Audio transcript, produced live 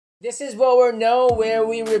This is What We're Know, where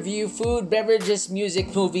we review food, beverages,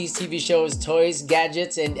 music, movies, TV shows, toys,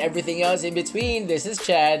 gadgets, and everything else in between. This is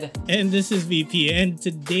Chad. And this is VP. And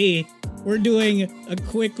today we're doing a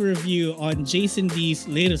quick review on Jason D's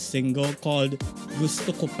latest single called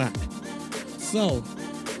Gusto Ko Pa. So,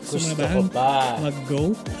 gusto mo na Gusto ko ba pa.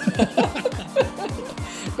 mag-go?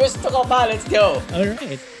 Gusto ko pa, let's go.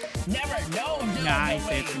 Alright. Never, no, Nah, I no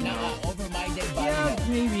said way. no. Over-minded body, Yeah, no.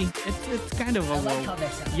 maybe. It's kind of a I like whoa. how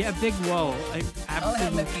that sounds. Yeah, big whoa. I'll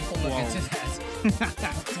have my Absolute people look whoa. into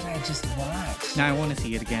that. What did I just watch? Now I want to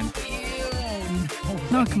see it again.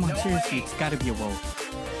 Ew, No, come on, no seriously. way. It's gotta be a whoa.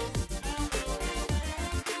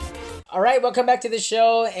 All right, welcome back to the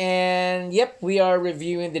show. And yep, we are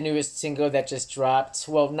reviewing the newest single that just dropped.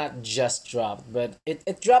 Well, not just dropped, but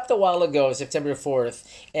it dropped a while ago, September 4th.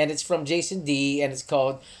 And it's from Jason D, and it's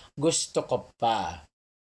called Gusto Ko Pa.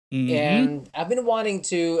 Mm-hmm. And I've been wanting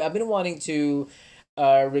to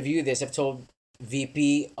review this. I've told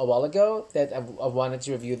VP a while ago that I wanted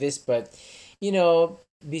to review this, but you know,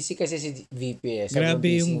 busy kasi si VP eh. Sobrang Grabe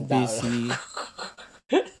busy yung tao. busy.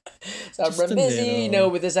 Sobrang Just a busy,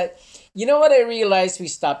 little. with this. You know what I realized we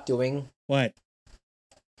stopped doing? What?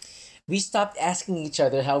 We stopped asking each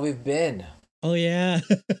other how we've been. Oh yeah.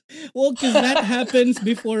 Well, because that happens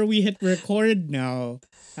before we hit record now.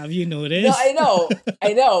 Have you No, noticed? I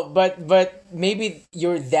know, but maybe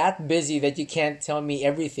you're that busy that you can't tell me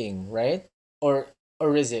everything, right? Or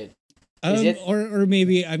is it? Is it? Or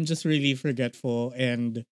maybe I'm just really forgetful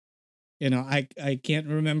and I can't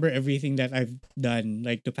remember everything that I've done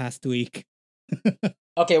like the past week.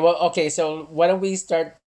 Okay, well, okay, so why don't we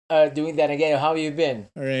start doing that again? How have you been?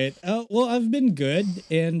 All right. Well, I've been good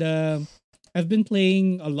and I've been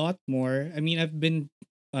playing a lot more. I mean, I've been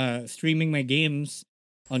streaming my games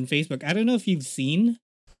on Facebook. I don't know if you've seen,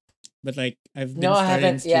 but like I've No, been I starting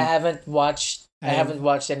haven't. Yeah, stream. I I have haven't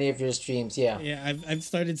watched any of your streams. Yeah. Yeah, I've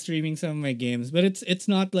started streaming some of my games, but it's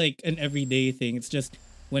not like an everyday thing. It's just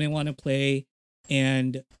when I want to play,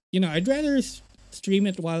 and I'd rather stream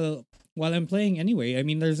it while I'm playing anyway. I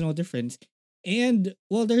mean, there's no difference. And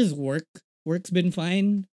well, there's work. Work's been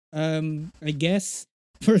fine. I guess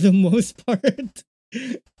for the most part.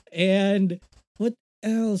 And what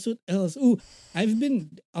else? What else? Ooh, I've been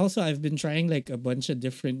trying like a bunch of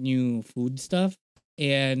different new food stuff,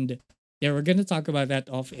 and yeah, we're gonna talk about that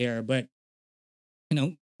off air. But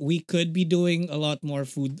we could be doing a lot more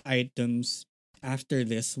food items after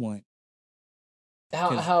this one.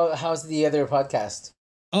 Cause How's the other podcast?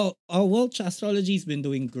 well, Astrology's been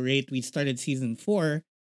doing great. We started season 4,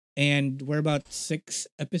 and we're about 6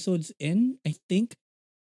 episodes in, I think.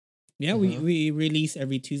 Yeah, we Mm-hmm. we release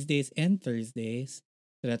every Tuesdays and Thursdays,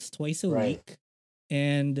 so that's twice a Right. week,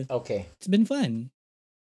 and Okay. it's been fun.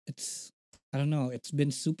 It's I don't know. It's been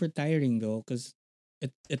super tiring though, because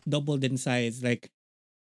it doubled in size. Like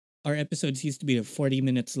our episodes used to be 40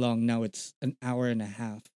 minutes long. Now it's an hour and a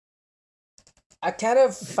half. I kind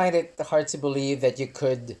of find it hard to believe that you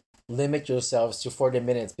could limit yourselves to 40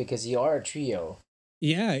 minutes because you are a trio.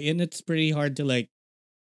 Yeah, and it's pretty hard to like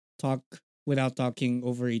talk without talking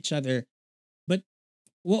over each other. But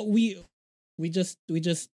what we just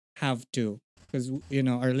have to, because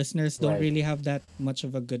our listeners don't Right. really have that much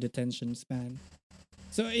of a good attention span.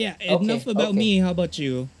 So yeah, Okay. enough about Okay. me. How about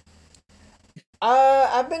you?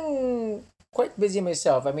 I've been quite busy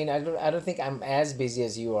myself. I mean, I don't think I'm as busy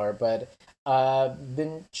as you are, but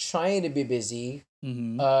been trying to be busy.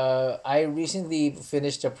 Mm-hmm. I recently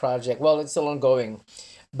finished a project. Well, it's still ongoing,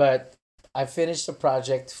 but I finished a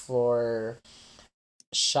project for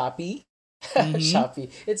Shopee. Mm-hmm. Shopee.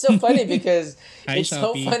 It's so funny because Hi,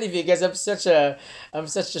 Shopee. I'm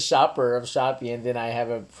such a shopper of Shopee, and then I have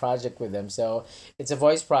a project with them. So it's a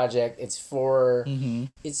voice project. Mm-hmm.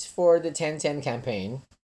 It's for the 1010 campaign,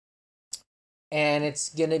 and it's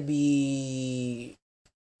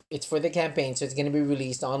for the campaign, so it's gonna be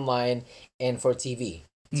released online and for TV.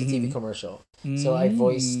 It's a TV Mm-hmm. commercial. So I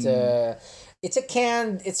voiced. Mm. It's a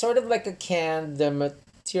canned. It's sort of like a canned. The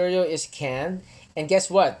material is canned, and guess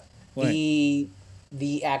what? What?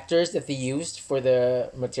 The actors that they used for the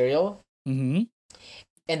material Mm-hmm.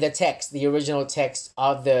 and the original text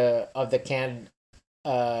of the canned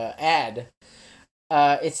ad,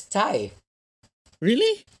 it's Thai.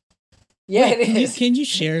 Really? Yeah, Wait, it can you is. can you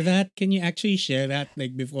share that? Can you actually share that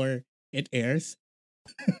like before it airs?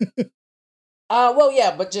 Well,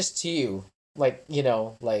 yeah, but just to you,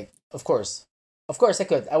 of course, I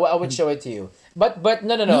could. I would Um, show it to you. But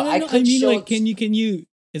no, no, no, no. no, I no. I could mean, show. like, can you?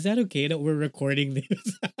 Is that okay that we're recording this?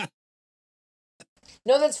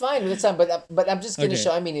 No, that's fine. That's fine. But I'm just gonna Okay.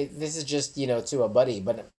 show. I mean, this is just to a buddy,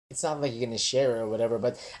 but it's not like you're gonna share or whatever.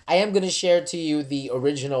 But I am gonna share to you the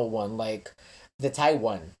original one, like the Thai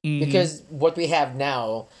one, Mm-hmm. because what we have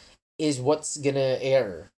now is what's gonna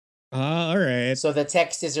air. Ah, all right. So the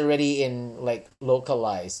text is already in like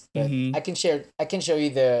localized, but Mm-hmm. I can share. I can show you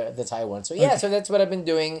the Thai one. So yeah, Okay. so that's what I've been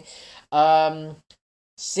doing. Um,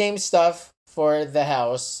 Same stuff for the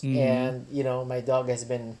house, Mm-hmm. and my dog has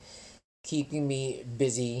been keeping me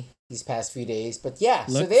busy these past few days. But yeah,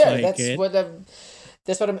 so Looks there. like it.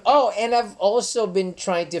 That's what I'm. Oh, and I've also been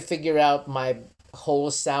trying to figure out my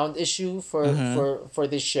whole sound issue Uh for huh. for for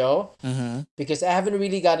this show Uh huh. because I haven't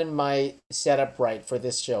really gotten my setup right for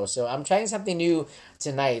this show. So I'm trying something new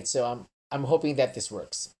tonight. So I'm hoping that this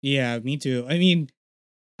works. Yeah, me too. I mean,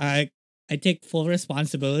 I I take full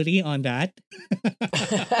responsibility on that.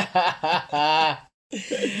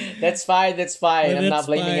 That's fine. That's fine. But I'm not it's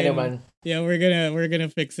blaming fine. anyone. Yeah, we're gonna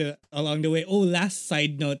fix it along the way. Oh, last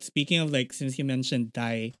side note. Speaking of like, since you mentioned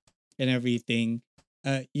Thai and everything,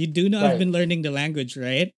 you do know I've Right. been learning the language,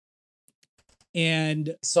 right?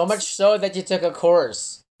 And So much so that you took a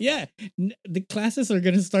course. yeah, the classes are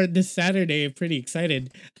gonna start this Saturday. I'm pretty excited.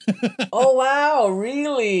 Oh wow,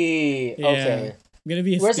 really? Yeah, Okay. I'm gonna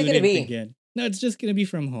be a Where's it gonna student be? again. No, it's just gonna be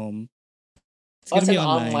from home. It's Oh, gonna it's be an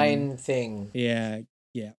online. online thing. Yeah,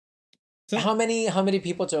 yeah. So How many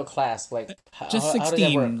people to a class? Like just how does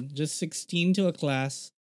that work? 16, just 16 to a class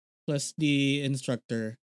plus the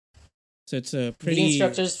instructor. So it's a The pretty,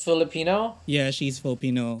 instructor's Filipino? yeah, she's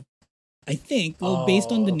Filipino. I think, well,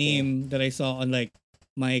 based on Oh, the okay. name that I saw on like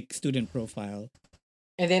my student profile,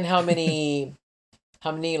 And then how many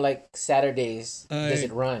like Saturdays does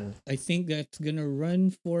it I run? I think that's gonna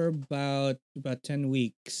run for about 10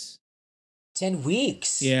 weeks. 10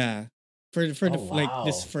 weeks. Yeah. For Oh the like wow.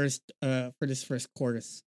 this first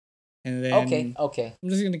course. And Okay, then okay. I'm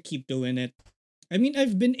just gonna keep doing it. I mean,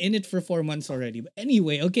 I've been in it for 4 months already. But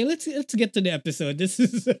anyway, okay, let's get to the episode. This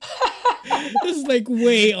is this is like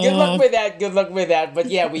way Good luck off. with that. Good luck with that. But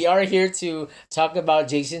yeah, we are here to talk about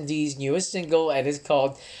Jason D's newest single, and it's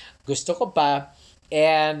called "Gusto Ko Pa."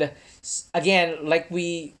 And again, like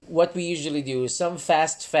what we usually do, some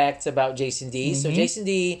fast facts about Jason D. So Mm-hmm. Jason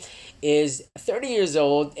D is 30 years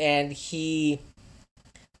old, and he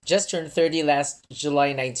just turned 30 last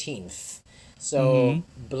July 19th. So,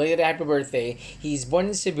 Mm-hmm. belated happy birthday. He's born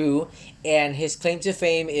in Cebu, and his claim to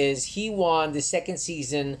fame is he won the second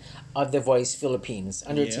season of The Voice Philippines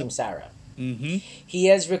under Yep. Team Sarah. Mm-hmm. He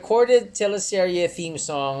has recorded teleserye theme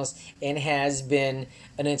songs and has been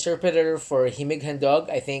an interpreter for Himig Handog,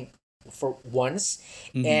 I think, for once.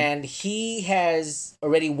 Mm-hmm. And he has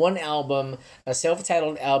already one album, a self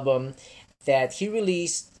titled album that he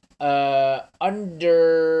released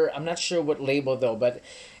under, I'm not sure what label though, but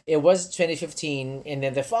it was 2015. And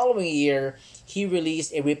then the following year, he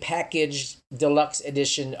released a repackaged deluxe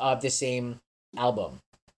edition of the same album.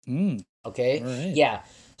 Mm. Okay? All right. Yeah.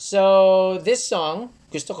 So this song,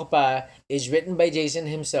 Gusto Ko Pa, is written by Jason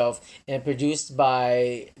himself and produced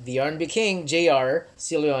by the R&B King, JR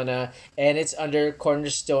Siliona, and it's under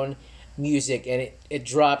Cornerstone Music, and it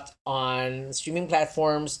dropped on streaming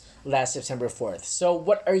platforms last September 4th. So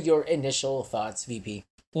what are your initial thoughts, VP?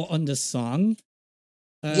 Well, on the song,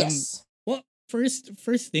 um, Yes. well, first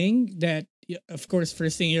thing that of course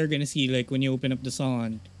first thing you're gonna see like when you open up the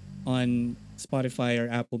song on Spotify or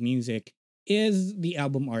Apple Music is the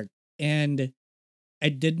album art, and I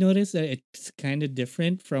did notice that it's kind of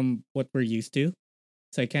different from what we're used to.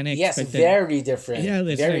 So I kind of Yes, expected, very different. yeah,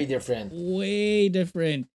 it's Very like different. way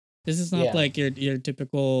different. This is not Yeah. like your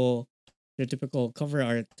typical cover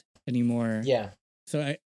art anymore. Yeah. So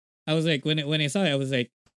I was like when I saw it, I was like,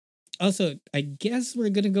 also I guess we're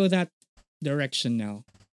gonna go that direction now.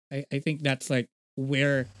 I think that's like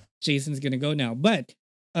where Jason's gonna go now. But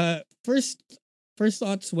first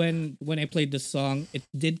thoughts when I played the song, it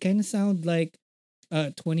did kind of sound like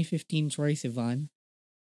 2015 Troy Sivan.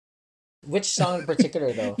 Which song in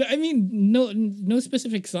particular though? No, I mean, no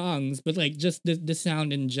specific songs, but like just the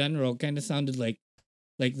sound in general kind of sounded like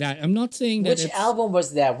that. I'm not saying that Which it's album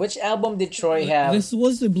was that? Which album did Troy have? this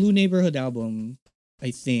was the Blue Neighborhood album,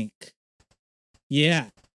 I think. Yeah,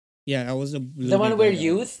 yeah, that was a Blue The one where Neighborhood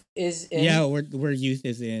album. Youth is Yeah, in? where Youth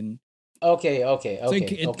is in. Okay, okay, So it,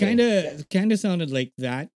 okay, it kind okay. of kind of sounded like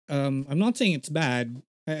that. I'm not saying it's bad.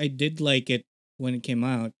 I did like it when it came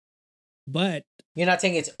out, but You're not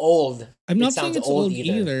saying it's old. I'm It not saying sounds it's old old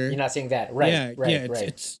either. You're either. not saying that. Right, Yeah, yeah, right,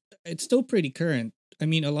 right, it's still pretty current. I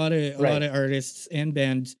mean, a lot right, of artists and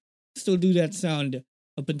bands still do that sound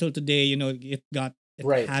up until today. You know, it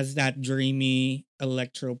right. has that dreamy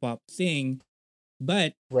electro pop thing,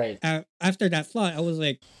 But Right. after that thought, I was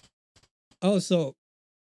like, oh, so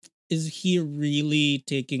is he really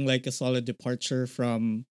taking like a solid departure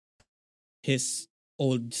from his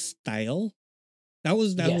old style? That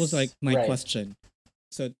was like Yes. my Right. question.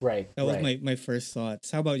 So Right. that was Right. my first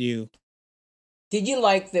thoughts. How about you? Did you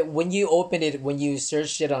like that when you opened it, when you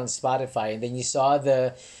searched it on Spotify, and then you saw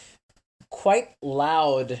the quite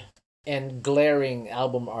loud and glaring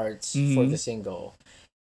album arts for Mm-hmm. the single?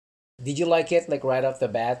 Did you like it like right off the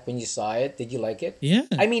bat when you saw it? Did you like it? Yeah.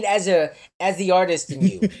 I mean, as the artist in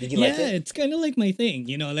you, did you like Yeah, it? it's kind of like my thing.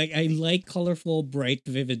 Like I like colorful, bright,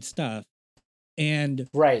 vivid stuff. And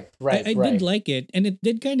Right. Right. I did Right. like it. And it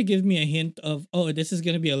did kind of give me a hint of, oh, this is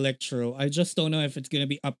going to be electro. I just don't know if it's going to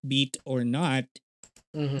be upbeat or not.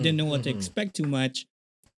 Didn't know Mm-hmm. what to Mm-hmm. expect too much.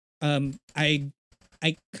 I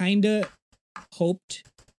kind of hoped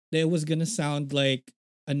that it was going to sound like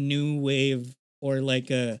a new wave or like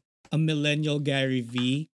a millennial Gary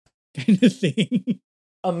V kind of thing.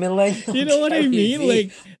 A millennial You know what I Gary mean?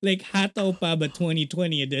 V. Like Hataw pa ba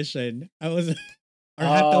 2020 edition. I was or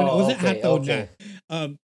Hataw na. Was Oh, it okay. Hataw na? Okay.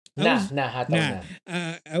 Um I Nah. was Nah. Hataw nah.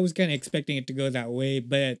 na. I was kind of expecting it to go that way,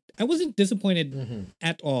 but I wasn't disappointed Mm-hmm.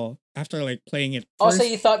 at all after like playing it Also, first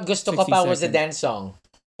you thought Gusto Ka 60 Pa was a seconds dance song.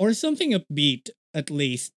 or something upbeat at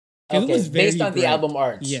least because it Okay, was based very on the bright. album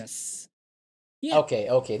art. Yes. Yeah. Okay,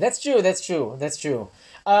 okay. That's true. That's true. That's true.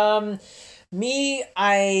 Um Me,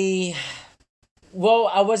 I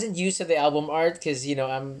wasn't used to the album art because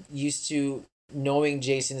I'm used to knowing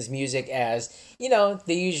Jason's music as the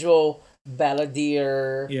usual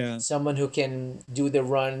balladeer, Yeah. someone who can do the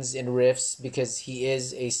runs and riffs because he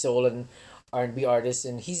is a soul and R&B artist,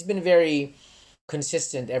 and he's been very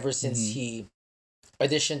consistent ever since Mm-hmm. he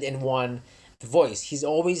auditioned and won The Voice. He's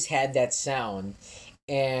always had that sound,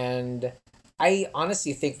 and I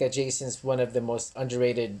honestly think that Jason's one of the most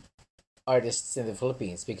underrated artists in the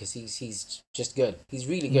Philippines because he's just good. He's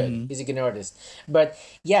really good. Mm-hmm. He's a good artist. But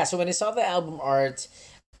yeah, so when I saw the album art,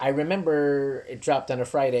 I remember it dropped on a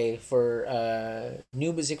Friday for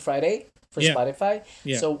New Music Friday for Yeah. Spotify.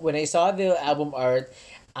 Yeah. So when I saw the album art,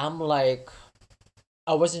 I'm like,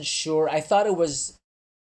 I wasn't sure. I thought it was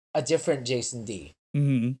a different Jason D.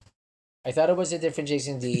 Mm-hmm. I thought it was a different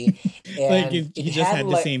Jason D, Like and it he just had had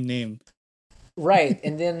the like same name. right,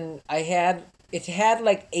 and then it had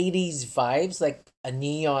like 80s vibes, like a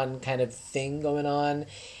neon kind of thing going on,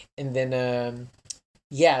 and then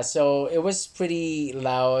yeah, so it was pretty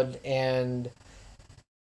loud, and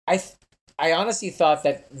I th- I honestly thought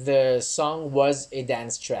that the song was a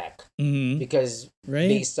dance track Mm-hmm. because Right?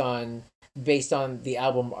 based on the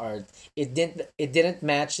album art, it didn't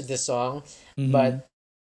match the song, Mm-hmm. but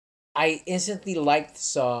I instantly liked the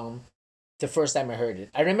song the first time I heard it.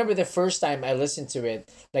 I remember the first time I listened to it,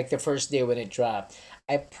 like the first day when it dropped.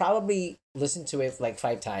 I probably listened to it like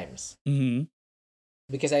 5 times Mm-hmm.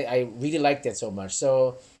 because I really liked it so much.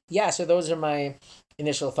 So yeah, so those are my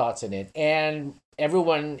initial thoughts on it. And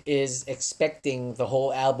everyone is expecting the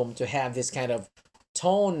whole album to have this kind of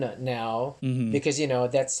tone now Mm-hmm. because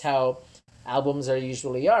that's how albums are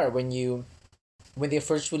usually are when they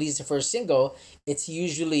first release the first single, it's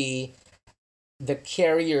usually the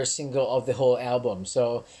carrier single of the whole album.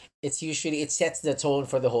 So it sets the tone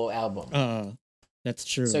for the whole album. That's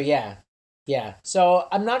So true. yeah. Yeah. So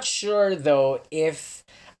I'm not sure though if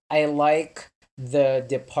I like the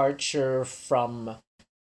departure from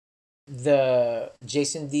the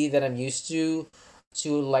Jason D that I'm used to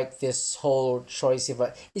like this whole choice of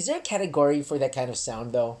is there a category for that kind of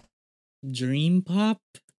sound though? Dream pop,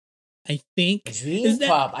 I think. Dream Is that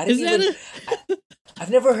pop. I didn't is that even a I've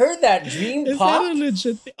never heard that. Dream is that a pop?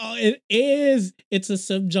 legit Oh, it is. It's a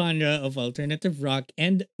subgenre of alternative rock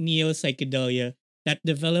and neo psychedelia that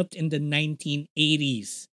developed in the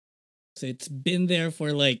 1980s. So it's been there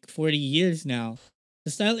for like 40 years now.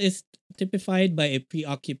 The style is typified by a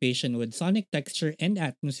preoccupation with sonic texture and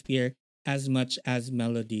atmosphere as much as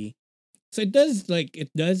melody. So it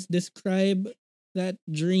does describe that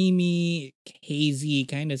dreamy, hazy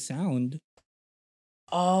kind of sound.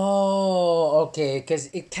 Oh, okay. Because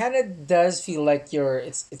it kind of does feel like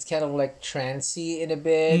it's kind of like trancy in a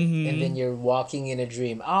bit, and then Mm-hmm. you're walking in a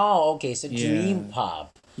dream. Oh, okay. So dream Yeah.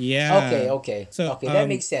 pop. Okay, Yeah. okay, So okay. That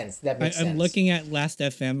makes sense. That makes I'm sense. looking at Last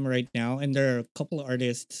FM right now, and there are a couple of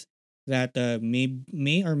artists that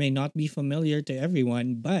may or may not be familiar to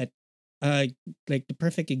everyone, but uh like the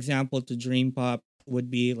perfect example to dream pop would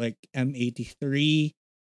be like M83.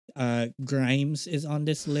 Grimes is on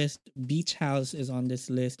this list. Beach House is on this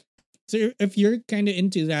list. So if you're kind of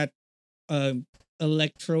into that um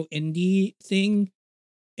electro indie thing,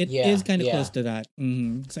 it is Yeah, kind of close yeah. to that.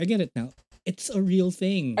 So I get it now. It's a real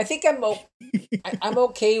thing. I think I'm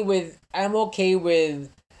okay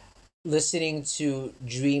with listening to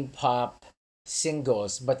dream pop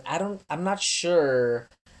singles, but I'm not sure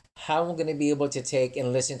how I'm gonna be able to take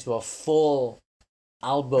and listen to a full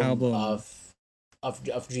album Album.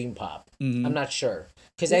 of dream pop. I'm Hmm. not sure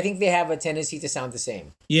because I think they have a tendency to sound the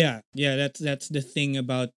same. Yeah, yeah, that's the thing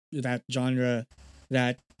about that genre,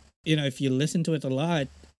 that if you listen to it a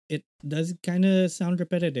lot, it does kind of sound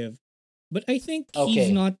repetitive. But Okay.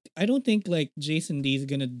 I don't think like Jason D is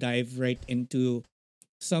going to dive right into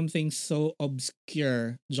something so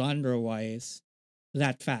obscure genre-wise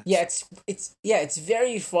that Yeah, fast. it's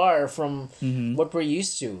very far from Mhm. what we're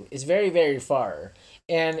used to. It's very very far,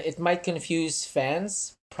 and it might confuse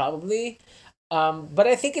fans probably. But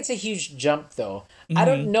I think it's a huge jump though. I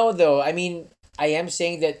don't Mhm. know though. I mean, I am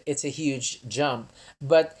saying that it's a huge jump,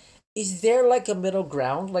 but is there like a middle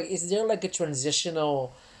ground? Like, is there like a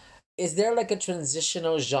transitional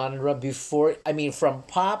genre before? I mean, from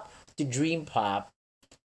pop to dream pop.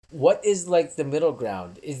 What is like the middle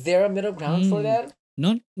ground? Is there a middle ground for Mm. that?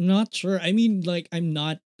 Not sure. I mean, like, I'm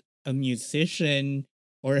not a musician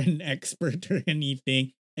or an expert or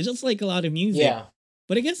anything. I just like a lot of music. Yeah.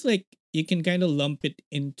 But I guess like you can kind of lump it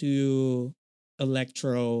into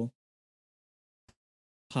electro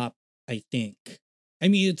pop, I think. I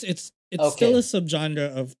mean, it's still a Okay. subgenre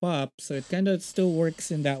of pop, so it kind of still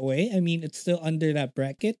works in that way. I mean, it's still under that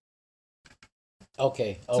bracket.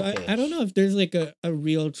 Okay. So Okay. I don't know if there's like a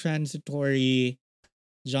real transitory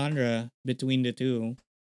genre between the two,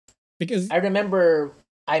 because I remember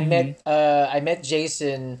mhm, I met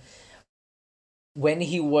Jason when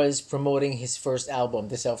he was promoting his first album,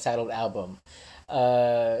 the self-titled album.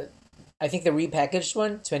 Uh I think the repackaged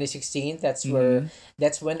one, 2016. mhm,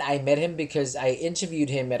 That's when I met him because I interviewed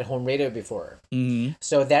him at Home Radio before. mhm,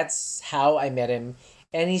 So that's how I met him.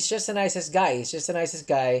 And he's just the nicest guy. He's just the nicest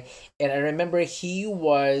guy. And I remember he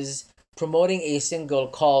was promoting a single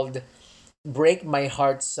called Break My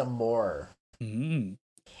Heart Some More. mhm.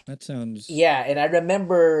 That sounds Yeah, and I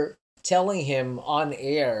remember telling him on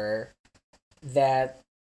air that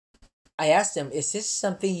I asked him, "Is this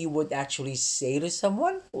something you would actually say to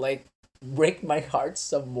someone? Like, break my heart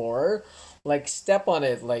some more? Like, step on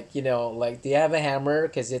it? Like, like, do you have a hammer?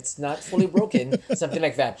 Because it's not fully broken." Something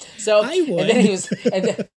like that. So, I and then would. he was, and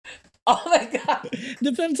then, oh my God.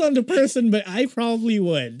 Depends on the person, but I probably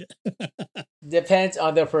would. Depends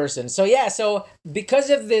on the person. So yeah, so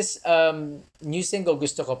because of this new single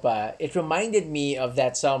Gusto Ko Pa, it reminded me of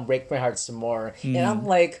that song Break My Heart Some More. And I'm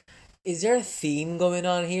Mhm. like, is there a theme going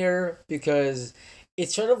on here? Because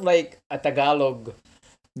it's sort of like a Tagalog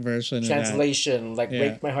Version of that. translation, like Yeah.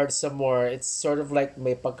 Break My Heart Some More. It's sort of like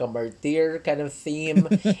may pagkamartir kind of theme.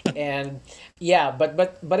 And yeah, but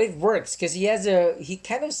it works because he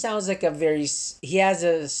kind of sounds like he has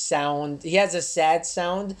a sad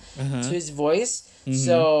sound to Uh-huh. his voice. Mhm.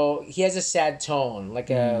 So he has a sad tone, like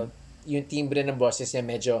a Mhm. yung timbre ng boses niya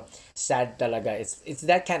medyo sad talaga. It's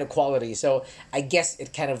that kind of quality. So I guess it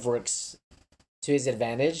kind of works to his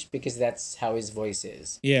advantage because that's how his voice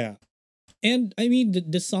is. Yeah. And I mean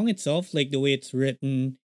the song itself, like the way it's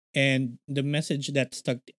written and the message that's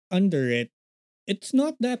stuck under it, it's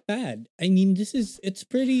not that bad. I mean, it's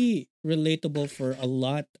pretty relatable for a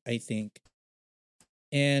lot, I think.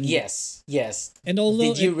 And Yes, yes.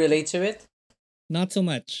 although Did you it relate to it? not so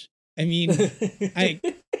much. I mean, I,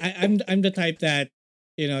 I'm the type that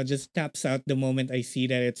just taps out the moment I see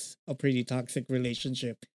that it's a pretty toxic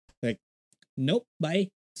relationship. Like, nope, bye.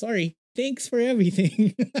 Sorry. Thanks for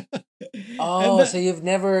everything. Oh, so But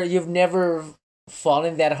you've never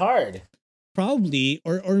fallen that hard. probably,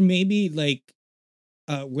 or maybe like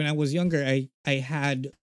when I was younger, I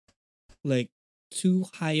had like too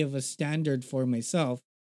high of a standard for myself,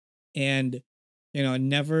 and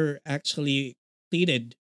never actually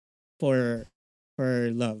pleaded for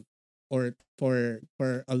love, or for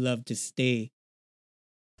a love to stay.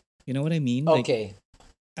 You know what I mean? Like, Okay.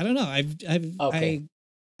 I don't know. Okay.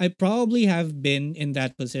 I probably have been in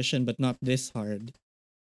that position, but not this hard.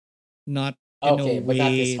 Not in a Okay, but not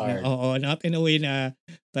this way na, hard. oo, not in a way na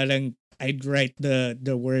parang I'd write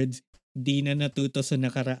the words, "Di na natuto sa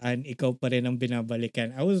nakaraan, ikaw pa rin ang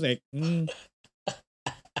binabalikan." I was like,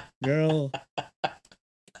 girl,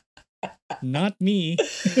 not me.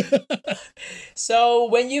 So,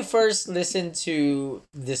 when you first listened to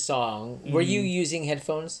the song, were you Mhm. using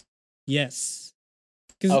headphones? Yes.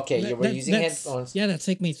 Because Okay, you were using that's headphones. yeah, that's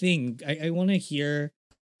like my thing. I want to hear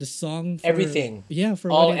the song for, Everything. yeah, for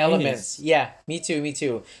what All it elements. is. Yeah, me too, me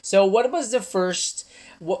too. So, what was the first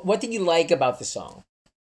what did you like about the song?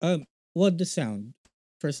 Um, well, the sound,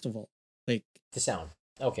 first of all, like The sound.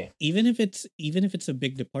 Okay. even if it's a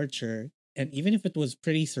big departure, and even if it was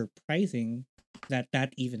pretty surprising that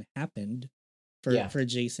that even happened Yeah. for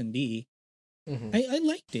Jason D, Mm-hmm. I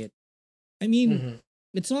liked it. I mean, Mm-hmm.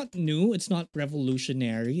 it's not new, it's not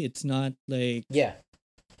revolutionary, it's not like, Yeah.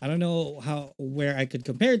 I don't know how where I could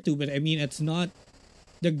compare it to, but I mean, it's not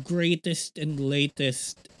the greatest and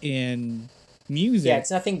latest in Yeah. music.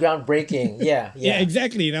 It's nothing groundbreaking. Yeah. Yeah, Yeah.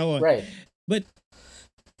 exactly that one. Right.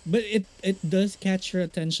 But it does catch your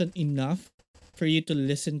attention enough for you to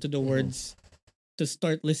listen to the Mm-hmm. words, to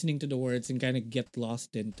start listening to the words and kind of get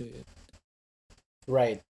lost into it.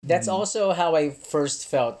 Right. That's Mm-hmm. also how I first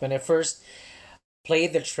felt when I first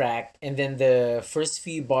played the track, and then the first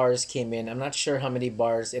few bars came in. I'm not sure how many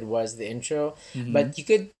bars it was, the intro, Mm-hmm. but you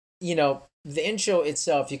could, the intro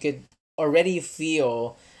itself, you could already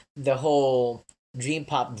feel the whole dream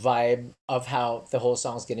pop vibe of how the whole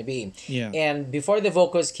song's gonna be. Yeah. And before the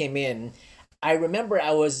vocals came in, I remember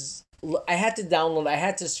I had to download, I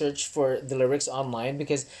had to search for the lyrics online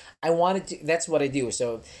because I wanted to. That's what I do.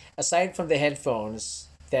 So aside from the headphones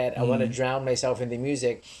that I want to Mm-hmm. drown myself in the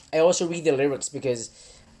music, I also read the lyrics because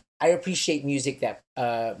I appreciate music that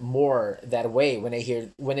more that way when I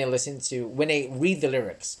read the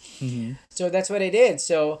lyrics. Mm-hmm. So that's what I did.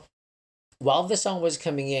 So while the song was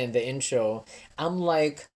coming in, the intro, I'm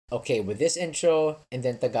like, okay, with this intro and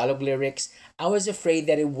then Tagalog lyrics, I was afraid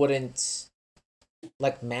that it wouldn't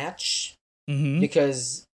like match Mm-hmm.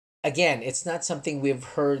 because again, it's not something we've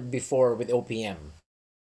heard before with OPM.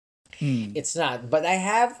 Mm. It's not, but I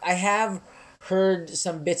have heard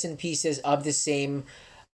some bits and pieces of the same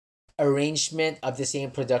arrangement, of the same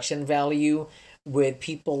production value with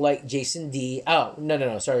people like Jason D. Oh,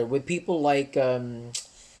 no, sorry, with people like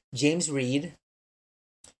James Reed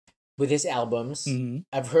with his albums. Mm-hmm.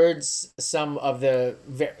 I've heard some of the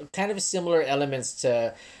kind of similar elements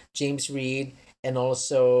to James Reed and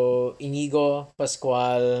also Inigo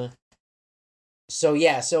Pascual. So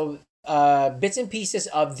yeah, so bits and pieces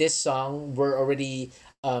of this song were already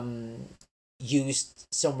um used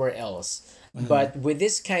somewhere else. Uh-huh. But with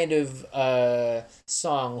this kind of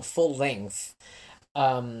song full length,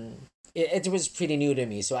 it was pretty new to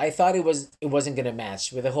me. So I thought it wasn't gonna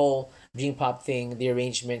match with the whole dream pop thing, the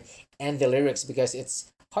arrangement and the lyrics because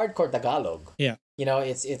it's hardcore Tagalog. Yeah.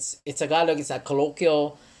 It's Tagalog, it's not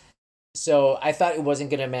colloquial. So I thought it wasn't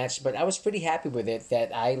gonna match, but I was pretty happy with it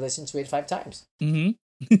that I listened to it 5 times. Mm-hmm.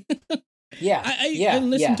 Yeah, I yeah,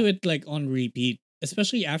 listened yeah, to it like on repeat,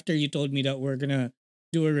 especially after you told me that we're gonna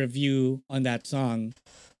do a review on that song.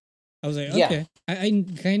 I was like, yeah. okay, I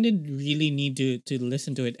kind of really need to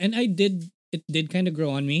listen to it, and I did. It did kind of grow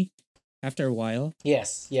on me after a while.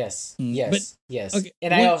 Yes, yes, But yes, yes. okay,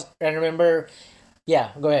 And I what? also I remember.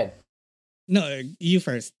 Yeah, go ahead. No, you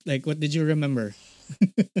first. Like, what did you remember?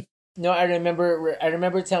 No, I remember. I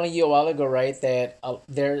remember telling you a while ago, right, that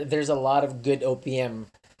there's a lot of good OPM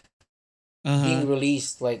Uh being huh.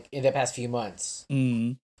 released like in the past few months.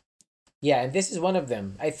 Mm. Yeah, and this is one of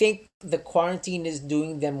them. I think the quarantine is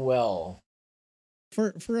doing them well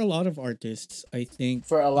For a lot of artists, I think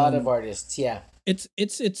for a lot of artists. Yeah. it's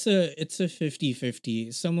a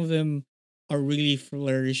 50-50. Some of them are really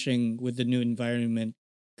flourishing with the new environment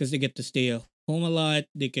because they get to stay at home a lot.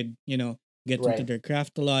 They could, get into Right. their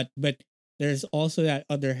craft a lot. But there's also that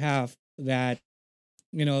other half that,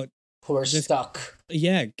 you know, Who are just, stuck.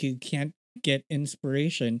 yeah, can't get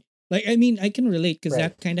inspiration. Like, I mean, I can relate because Right.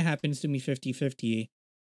 that kind of happens to me 50-50.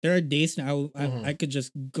 There are days now Mm-hmm. I could just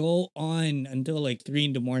go on until like 3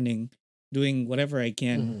 in the morning doing whatever I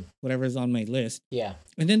can, Mm-hmm. whatever's on my list. Yeah.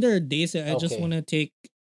 And then there are days that I just want Okay. to take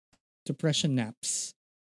depression naps,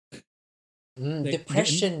 like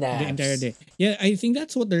Depression the entire naps. day. Yeah, I think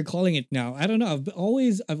that's what they're calling it now. I don't know. I've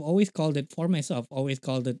always called it for myself. Always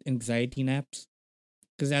called it anxiety naps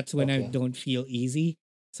because that's when I Okay. don't feel easy.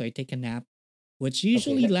 So I take a nap, which Okay.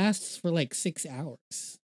 usually lasts for like 6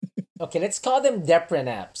 hours. Okay. Let's call them depre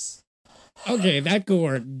naps. Okay, that could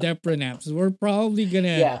work. Depre naps. We're probably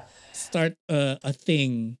gonna Yeah. start a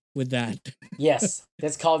thing with that. Yes.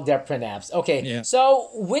 Let's call depre naps. Okay. Yeah. So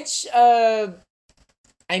which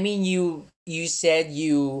I mean, you said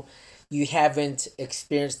you haven't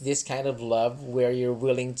experienced this kind of love where you're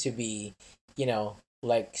willing to be,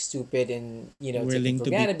 like stupid and taken Willing for to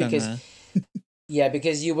be granted because tanga. yeah,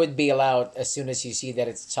 because you would bail out as soon as you see that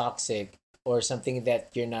it's toxic or something that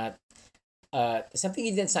you're not something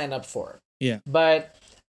you didn't sign up for. Yeah. But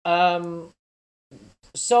um,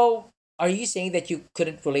 so are you saying that you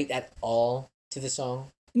couldn't relate at all to the song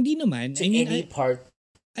Hindi naman. to I mean, any part?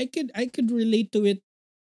 I could relate to it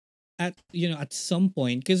at some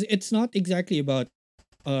point because it's not exactly about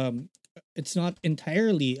um it's not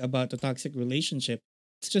entirely about a toxic relationship.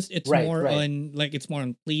 It's Right, more right. on like it's more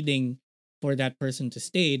on pleading for that person to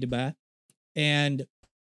stay, diba? And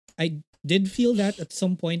I did feel that at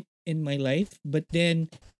some point in my life, but then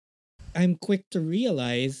I'm quick to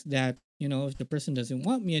realize that, if the person doesn't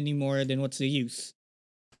want me anymore, then what's the use,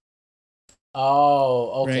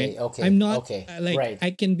 Oh, right? okay, I'm okay, not okay. like Right.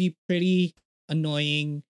 I can be pretty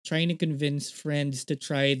annoying trying to convince friends to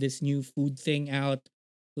try this new food thing out,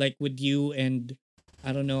 like with you and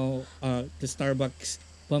I don't know, the Starbucks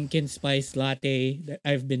pumpkin spice latte that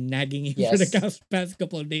I've been nagging you for the Yes. past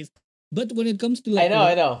couple of days. But when it comes to I like know,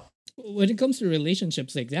 I know. when it comes to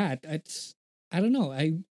relationships like that, it's I don't know.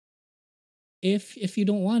 If you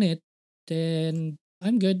don't want it, then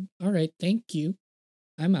I'm good. All right, thank you.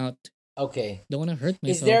 I'm out. Okay. Don't want to hurt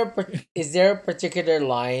Is myself. there is there a particular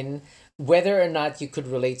line, whether or not you could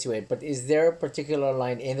relate to it, but is there a particular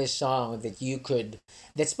line in the song that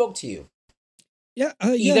spoke to you? Yeah,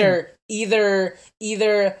 yeah.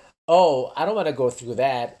 Either oh, I don't want to go through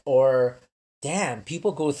that, or damn,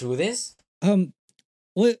 people go through this. Um,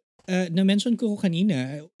 well, na-mention ko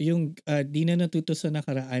kanina, yung di na natuto sa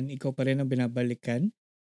nakaraan, ikaw pa rin ang binabalikan.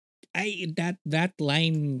 That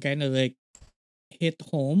line kind of like hit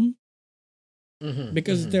home Mm-hmm,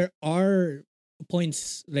 because mm-hmm. there are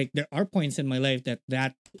points in my life that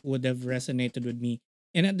would have resonated with me,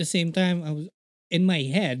 and at the same time, I was in my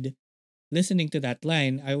head listening to that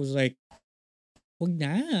line. I was like, "Wag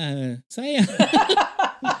na, sayang,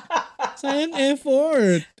 sayang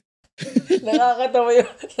effort."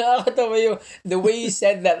 Nakakatawa yung the way you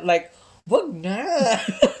said that, like, wag na.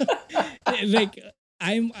 Like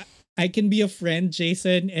I'm I can be a friend,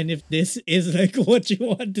 Jason, and if this is like what you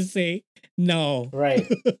want to say, no. Right,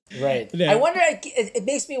 right. I No. wonder. It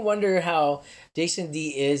makes me wonder how Jason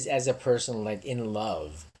D is as a person, like in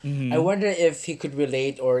love. I Mm-hmm. wonder if he could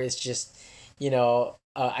relate, or it's just,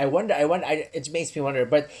 I wonder. I wonder. It makes me wonder.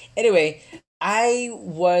 But anyway, I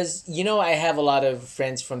have a lot of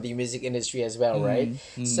friends from the music industry as well, right?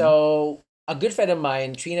 Mm-hmm. Mm-hmm. So a good friend of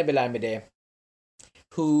mine, Trina Belamide,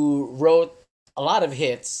 who wrote a lot of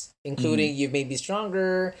hits, Mm-hmm. including "You Made Me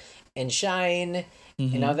Stronger" and "Shine,"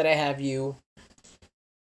 and "Now Mm-hmm. That I Have You."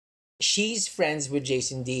 She's friends with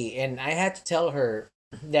Jason D, and I had to tell her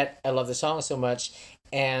that I love the song so much,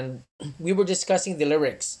 and we were discussing the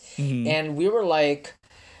lyrics, Mm-hmm. and we were like,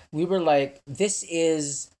 this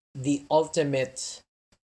is the ultimate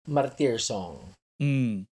martyr song.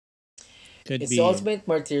 Mm. Could It's the be. ultimate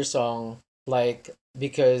martyr song, like,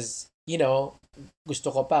 because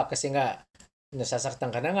gusto ko pa kasi nga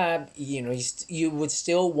nasasaktan ka na nga, you would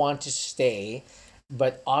still want to stay,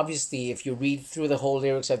 but obviously if you read through the whole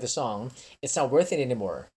lyrics of the song, it's not worth it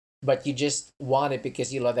anymore. But you just want it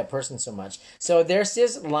because you love that person so much. So there's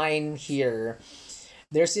this line here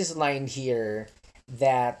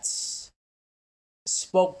that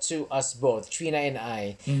spoke to us both, Trina and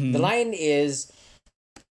I. The Mm-hmm. line is,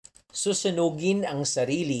 susunugin ang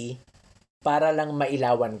sarili para lang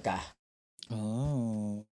mailawan ka.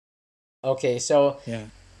 Oh. Okay, so Yeah.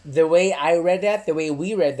 the way I read that, the way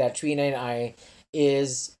we read that, Trina and I,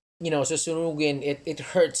 is, susunugin, it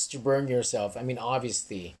hurts to burn yourself. I mean,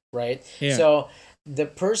 obviously, right? Yeah. So the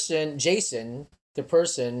person, Jason, the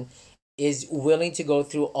person, is willing to go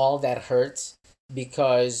through all that hurt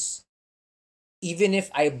because even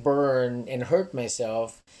if I burn and hurt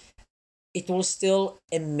myself, it will still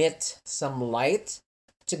emit some light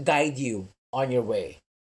to guide you on your way.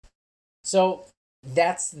 So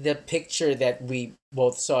that's the picture that we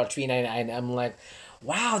both saw, Trina and I, and I'm like,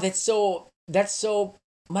 wow, that's so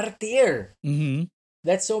martir. Mm-hmm.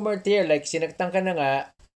 That's so martir. Like sinagtang ka na nga,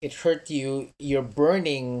 it hurt you, you're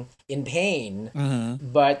burning in pain, Uh-huh.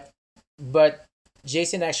 but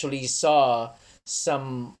Jason actually saw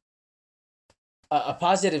some a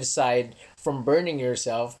positive side from burning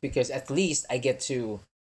yourself because at least I get to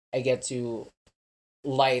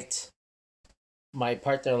light my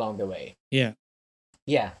partner along the way. Yeah.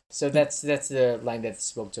 Yeah, so But that's the line that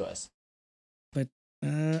spoke to us. but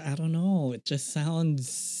I don't know. It just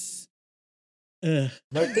sounds uh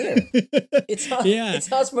Martir. It's not yeah. it's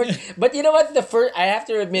not smart. But you know what? I have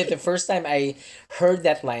to admit, the first time I heard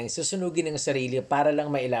that line, susunugin ng sarili para lang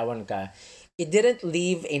mailawan ka, it didn't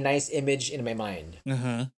leave a nice image in my mind.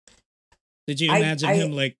 Uh-huh. Did you I imagine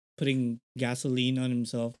him I like putting gasoline on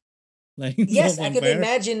himself, lighting himself yes, on fire? I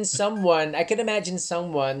could imagine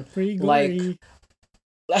someone Pretty like gory.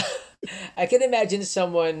 I can imagine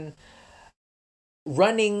someone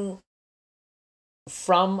running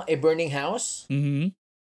from a burning house, Mm-hmm.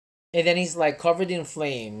 and then he's like covered in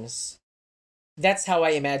flames. That's how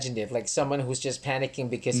I imagined it, like someone who's just panicking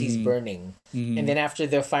because he's Mm-hmm. burning. And Mm-hmm. then after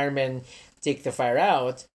the firemen take the fire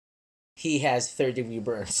out, he has third degree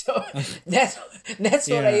burn. So that's that's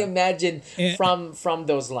what I Yeah. imagine Eh, from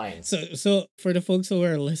those lines. so for the folks who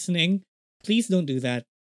are listening, please don't do that.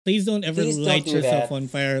 Please don't ever Please don't light do yourself that. on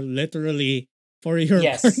fire literally for your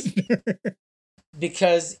Yes, partner.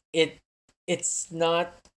 because it's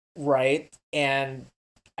not right, and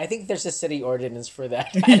I think there's a city ordinance for that.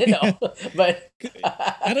 I don't know, but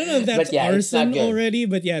I don't know if that's but yeah, it's not arson good. already,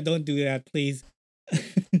 but yeah, don't do that, please.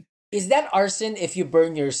 Is that arson if you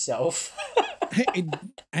burn yourself? I, I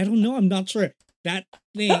I don't know. I'm not sure. That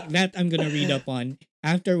thing that I'm gonna read up on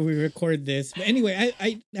after we record this. But anyway,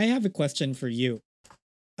 I have a question for you.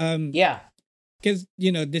 Um, Yeah. because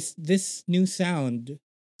this new sound,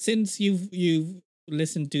 since you've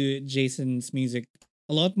listened to Jason's music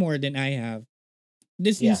a lot more than I have,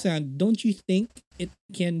 this new Yeah. sound, don't you think it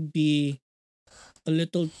can be a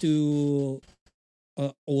little too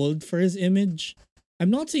old for his image? I'm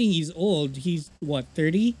not saying he's old. He's what,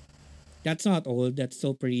 30? That's not old. That's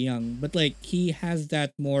still pretty young. But like he has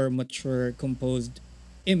that more mature, composed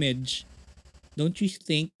image. Don't you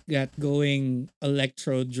think that going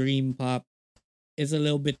electro dream pop is a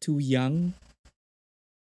little bit too young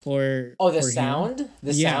Oh, for him?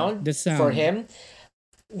 the Yeah, sound the for sound. him.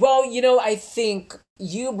 Well, I think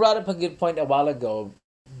you brought up a good point a while ago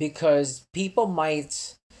because people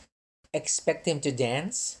might expect him to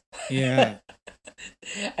dance. Yeah.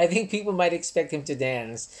 I think people might expect him to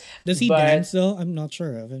dance, Does he but dance though? I'm not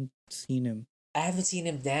sure. I haven't seen him. I haven't seen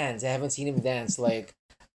him dance. I haven't seen him dance. Like,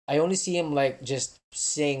 I only see him like just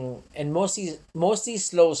sing, and mostly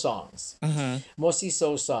slow songs. Uh huh. Mostly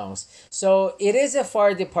slow songs. So it is a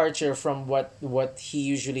far departure from what he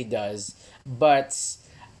usually does, but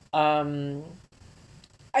um,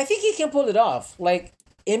 I think he can pull it off. Like,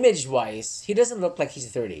 image wise, he doesn't look like he's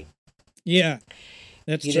 30. Yeah,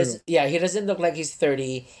 that's He true. does, yeah, he doesn't look like he's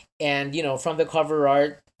 30. And from the cover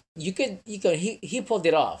art, he pulled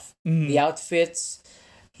it off. Mm-hmm. The outfits,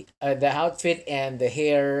 the outfit and the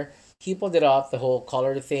hair, he pulled it off. The whole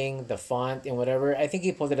color thing, the font and whatever. I think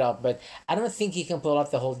he pulled it off, but I don't think he can pull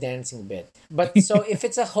off the whole dancing bit. But so if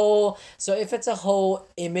it's a whole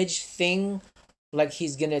image thing, like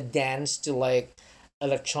he's gonna dance to like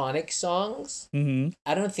electronic songs, Mm-hmm.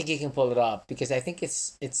 I don't think he can pull it off because I think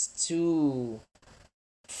it's too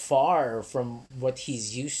far from what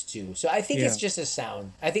he's used to. So I think it's Yeah. just a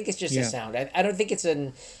sound. I think it's just a Yeah. sound. I don't think it's an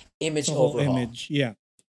It's image a whole overhaul. image. Yeah.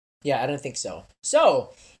 Yeah, I don't think so.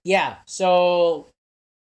 So, yeah. So,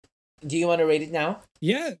 do you want to rate it now?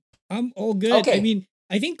 Yeah. I'm all good. I Okay. mean,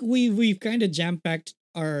 I think we've kind of jam packed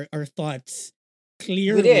our thoughts We did.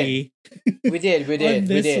 clearly We did. We on did. We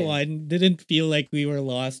this did. one. Didn't feel like we were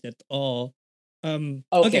lost at all. Okay,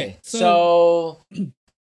 Okay. so So,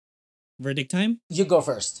 verdict time. you go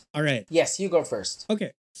first. All right. Yes, you go first.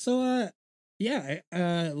 Okay. So yeah,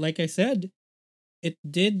 like I said, it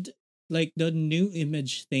did, like the new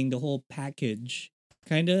image thing, the whole package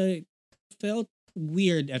kind of felt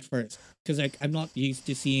weird at first because like I'm not used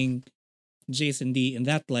to seeing Jason D in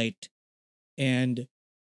that light, and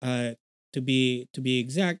uh to be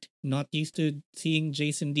exact, not used to seeing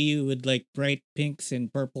Jason D with like bright pinks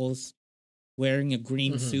and purples wearing a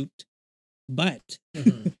green Mm-hmm. suit. But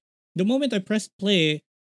Mm-hmm. the moment I pressed play,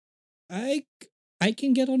 I I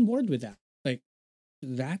can get on board with that. Like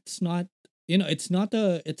that's not, it's not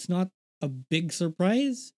a big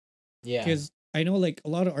surprise Yeah. because I know like a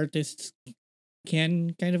lot of artists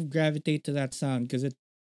can kind of gravitate to that sound because it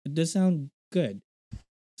does sound good.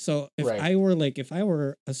 So Right. if I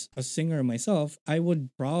were a singer myself, I would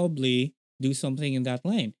probably do something in that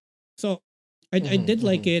line. So I Mm-hmm. did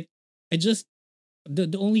like Mm-hmm. it. I just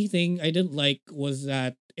the only thing I didn't like was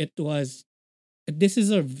that it was, this is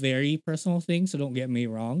a very personal thing, so don't get me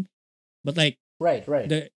wrong. But like Right. Right.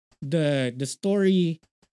 the story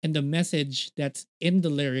and the message that's in the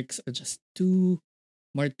lyrics are just too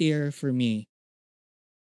martyr for me.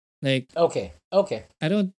 Like Okay. Okay. I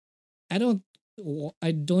don't I don't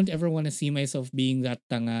I don't ever want to see myself being that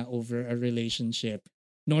tanga over a relationship.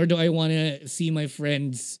 Nor do I want to see my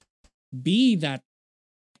friends be that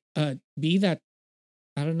be that,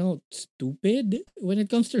 I don't know, stupid when it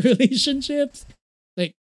comes to relationships.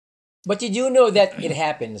 Like But you do know that it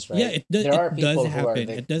happens, yeah, right? it There are does people who are happen.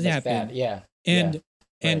 It does like that. happen. Yeah. Yeah.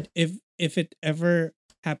 And Right. if it ever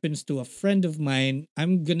happens to a friend of mine,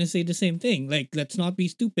 I'm gonna say the same thing. Like, let's not be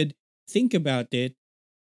stupid. Think about it.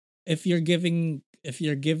 If you're giving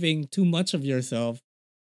too much of yourself,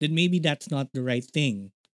 then maybe that's not the right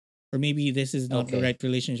thing. Or maybe this is not the Okay. right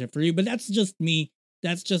relationship for you. But that's just me.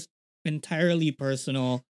 That's just entirely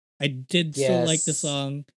personal. I did still like the Yes.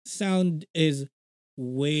 song. Sound is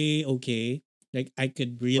way okay. Like I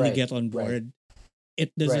could really Right. get on Right. board. it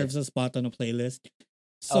Right. deserves a spot on a playlist.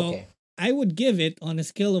 So Okay. I would give it on a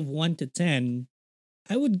scale of 1 to 10.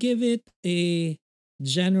 I would give it a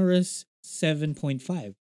generous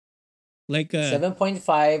 7.5. Like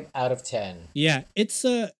 7.5 out of 10. yeah, it's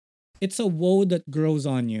a woe that grows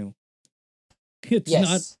on you. It's not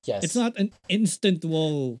Yes. it's Yes. not an instant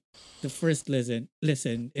woe the first listen.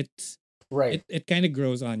 Right. It kind of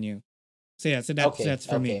grows on you. So yeah, so Okay. that's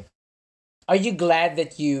for me. Okay. Are you glad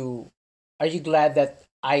that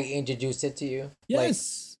I introduced it to you? Like,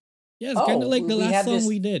 Yes. Yes, kind of oh, like the we last have song this.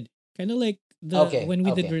 we did. Kind of like the Okay. when we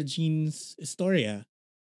did Okay. Regine's Historia.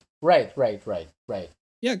 Right. Right. Right. Right.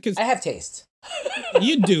 Yeah, cuz I have taste.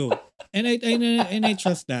 you do. And I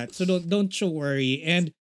trust that. So don't you worry.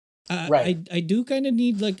 And Right. I do kind of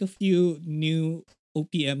need like a few new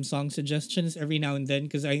OPM song suggestions every now and then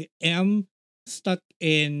because I am stuck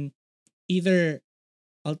in either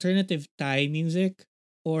alternative Thai music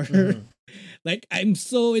or Mm-hmm. like I'm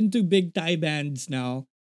so into big Thai bands now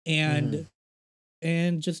Mm-hmm.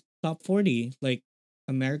 and just top 40 like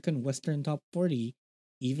American Western top 40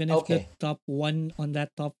 even if the Okay. top 1 on that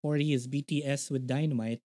top 40 is BTS with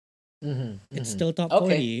Dynamite, Mm-hmm. it's Mm-hmm. still top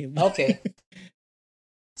Okay. 40. Okay.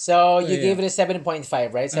 So So you gave yeah. it a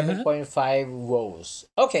 7.5, right? Uh-huh. 7.5 woes.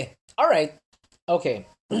 Okay. All right. Okay.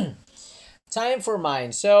 Time for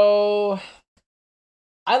mine. So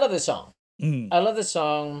I love the song. Mm. I love the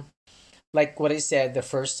song. Like what I said, the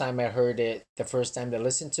first time I heard it, the first time I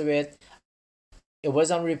listened to it, it was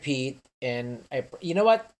on repeat. And you know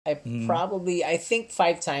what? Mm. I think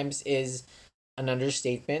 5 times is an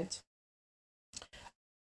understatement.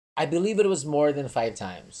 I believe it was more than 5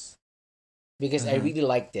 times because I Uh-huh. really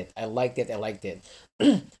liked it. I liked it. I liked it.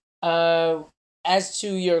 uh, as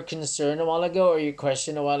to your concern a while ago or your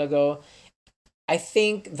question a while ago, I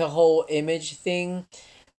think the whole image thing,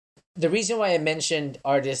 the reason why I mentioned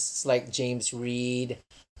artists like James Reed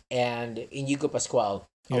and Inigo Pascual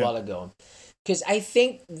a Yeah. while ago, because I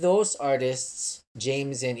think those artists,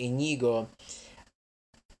 James and Inigo,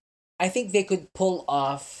 I think they could pull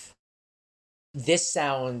off this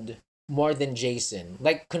sound more than Jason,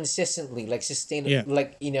 like consistently, like sustain it, Yeah.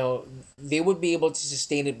 like they would be able to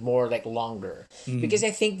sustain it more, like longer, because Mm.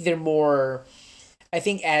 I think they're more. I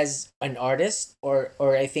think as an artist, or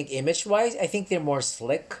I think image wise, I think they're more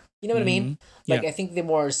slick. You know what I mean? Mm. Like Yeah. I think they're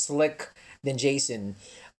more slick than Jason.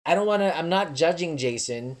 I don't want to. I'm not judging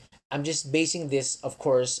Jason. I'm just basing this, of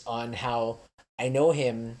course, on how I know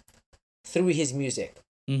him through his music.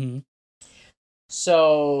 Mhm.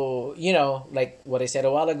 So, like what I said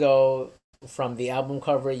a while ago, from the album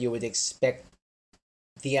cover, you would expect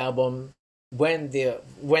the album when the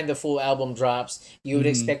full album drops, you would Mhm.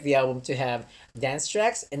 expect the album to have dance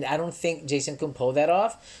tracks, and I don't think Jason can pull that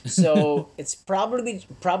off. So it's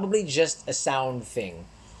probably just a sound thing.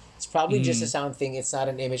 It's probably just a Mhm. sound thing. It's not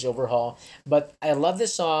an image overhaul. But I love the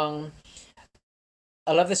song.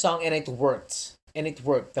 I love the song, and it worked. And it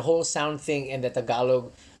worked. The whole sound thing and the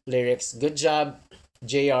Tagalog lyrics. Good job,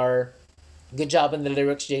 Jr. Good job in the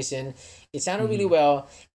lyrics, Jason. It sounded really Mhm. well,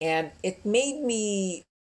 and it made me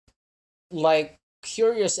like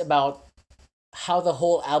curious about how the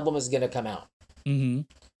whole album is gonna come out Mhm.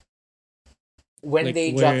 when Like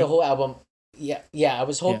they drop the where whole album. Yeah, yeah. I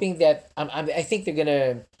was yeah. hoping that I think they're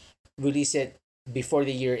gonna release it before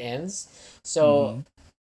the year ends. So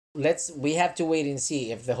Mhm. we have to wait and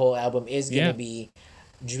see if the whole album is gonna Yeah. be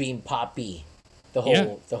dream poppy, the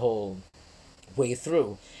Yeah. whole way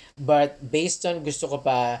through. But based on gusto ko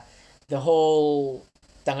pa, the whole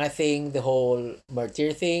tanga thing, the whole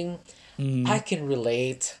martyr thing, I Mhm. can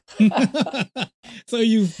relate. So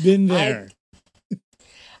you've been I there.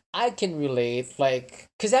 I can relate, like,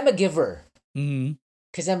 cause I'm a giver. Mhm.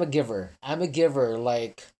 Cause I'm a giver. I'm a giver.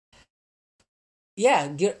 Like, yeah,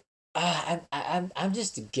 I'm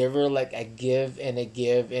just a giver. Like, I give and I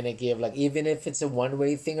give and I give. Like, even if it's a one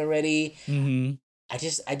way thing already, Mhm. I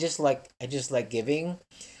just like giving.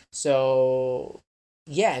 So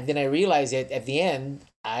yeah, and then I realize it at the end.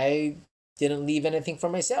 I didn't leave anything for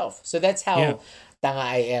myself. So that's Yeah. how tanga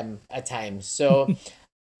I am at times. So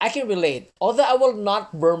I can relate. Although I will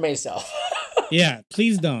not burn myself. Yeah,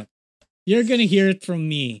 please don't. You're going to hear it from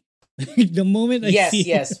me. The moment I Yes, see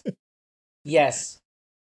yes, it, yes.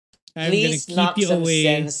 I'm going to Please keep knock you some away.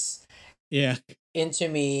 sense Yeah. into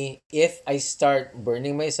me if I start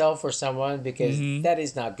burning myself for someone, because Mhm. that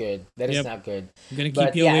is not good. That is Yep. not good. I'm going to keep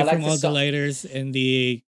But you yeah, I away like from the all the song. lighters and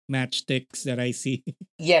the matchsticks that I see.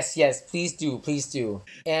 Yes, yes, please do, please do.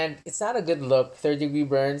 And it's not a good look. Third-degree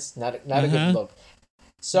burns, not a good Uh-huh. look.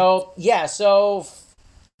 So yeah,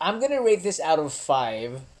 I'm gonna rate this out of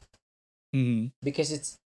 5 Mhm. because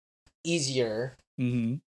it's easier.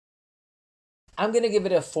 Mhm. I'm gonna give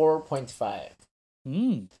it a 4.5.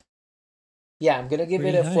 Mm, Yeah, I'm gonna give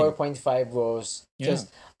it pretty a high. 4.5 rose. Yeah.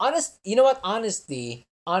 Just you know what? Honestly,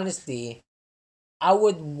 I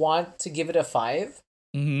would want to give it a 5.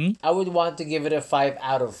 Mm-hmm. I would want to give it a 5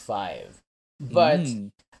 out of 5. But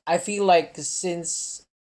Mm. I feel like since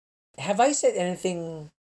have I said anything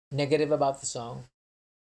negative about the song?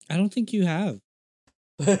 I don't think you have.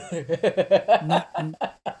 Not, n-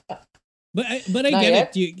 but I Not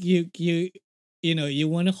get it. yet. You know, you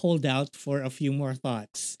want to hold out for a few more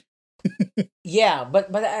thoughts. Yeah, but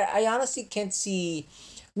I honestly can't see.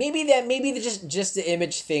 Maybe just the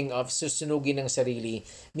image thing of susunugin ng sarili.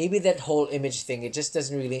 Maybe that whole image thing. It just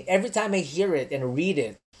doesn't really. Every time I hear it and read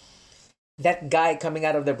it, that guy coming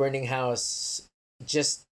out of the burning house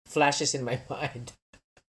just flashes in my mind.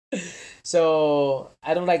 So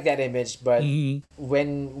I don't like that image. But Mm-hmm.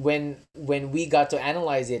 when we got to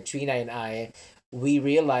analyze it, Trina and I, we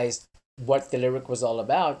realized what the lyric was all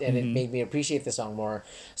about, and it Mm-hmm. made me appreciate the song more.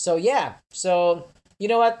 So yeah, so you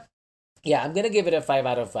know what? Yeah, I'm gonna give it a 5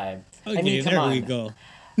 out of 5. I mean, Okay, come there we on. go.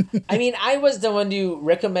 I mean, I was the one who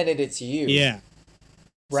recommended it to you, Yeah.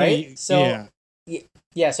 So right? So yeah.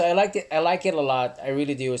 yeah, so I liked it. I like it a lot. I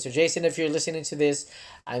really do. So Jason, if you're listening to this,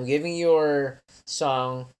 I'm giving your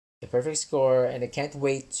song a perfect score, and I can't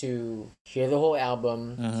wait to hear the whole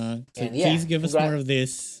album. Uh-huh. So And yeah, please give us more of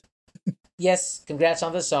this. congrats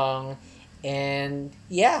on the song. And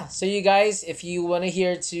yeah, so you guys, if you want to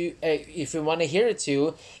if you want to hear it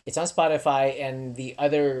too, it's on Spotify and the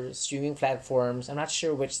other streaming platforms. I'm not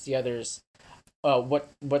sure which the others, what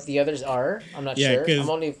the others are. I'm not Yeah, sure. I'm because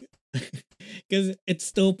only because it's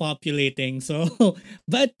still populating. So,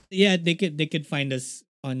 but yeah, they could find us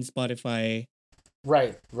on Spotify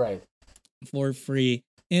right for free.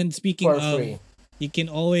 And speaking for of, free. you can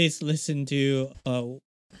always listen to all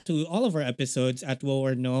of our episodes at Woe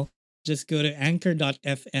or No. Just go to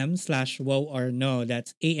anchor.fm/woe or no.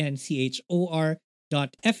 That's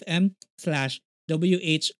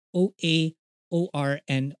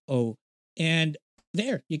anchor.fm/WHOAORNO. And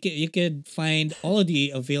there you could find all of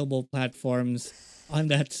the available platforms on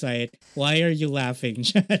that site. Why are you laughing,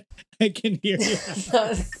 Chad? I can hear you.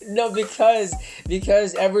 No, because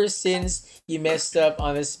ever since you messed up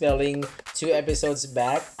on the spelling 2 episodes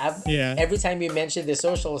back, Yeah. every time you mention the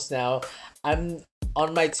socials now, I'm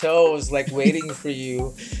on my toes, like waiting for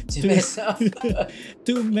you to to mess up.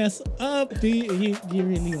 to mess up. Do you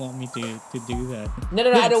really want me to do that? No, no,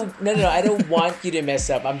 no, No, I don't. No, no, no, I don't want you to mess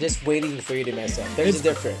up. I'm just waiting for you to mess up. There's a it's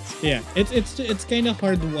difference. yeah, it's kind of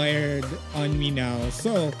hardwired on me now.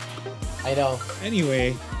 So I know.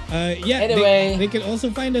 anyway, yeah, Anyway, they can also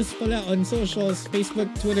find us pala on socials: Facebook,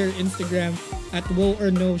 Twitter, Instagram at Woe or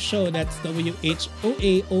No Show. That's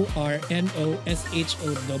WHOAORNOSHOW.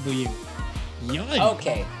 Yon.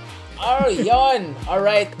 okay. Yon. All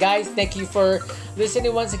right, guys. Thank you for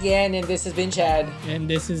listening once again. And this has been Chad. And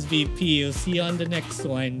this is VP. You'll see you on the next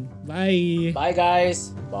one. Bye. Bye, guys.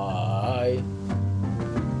 Bye.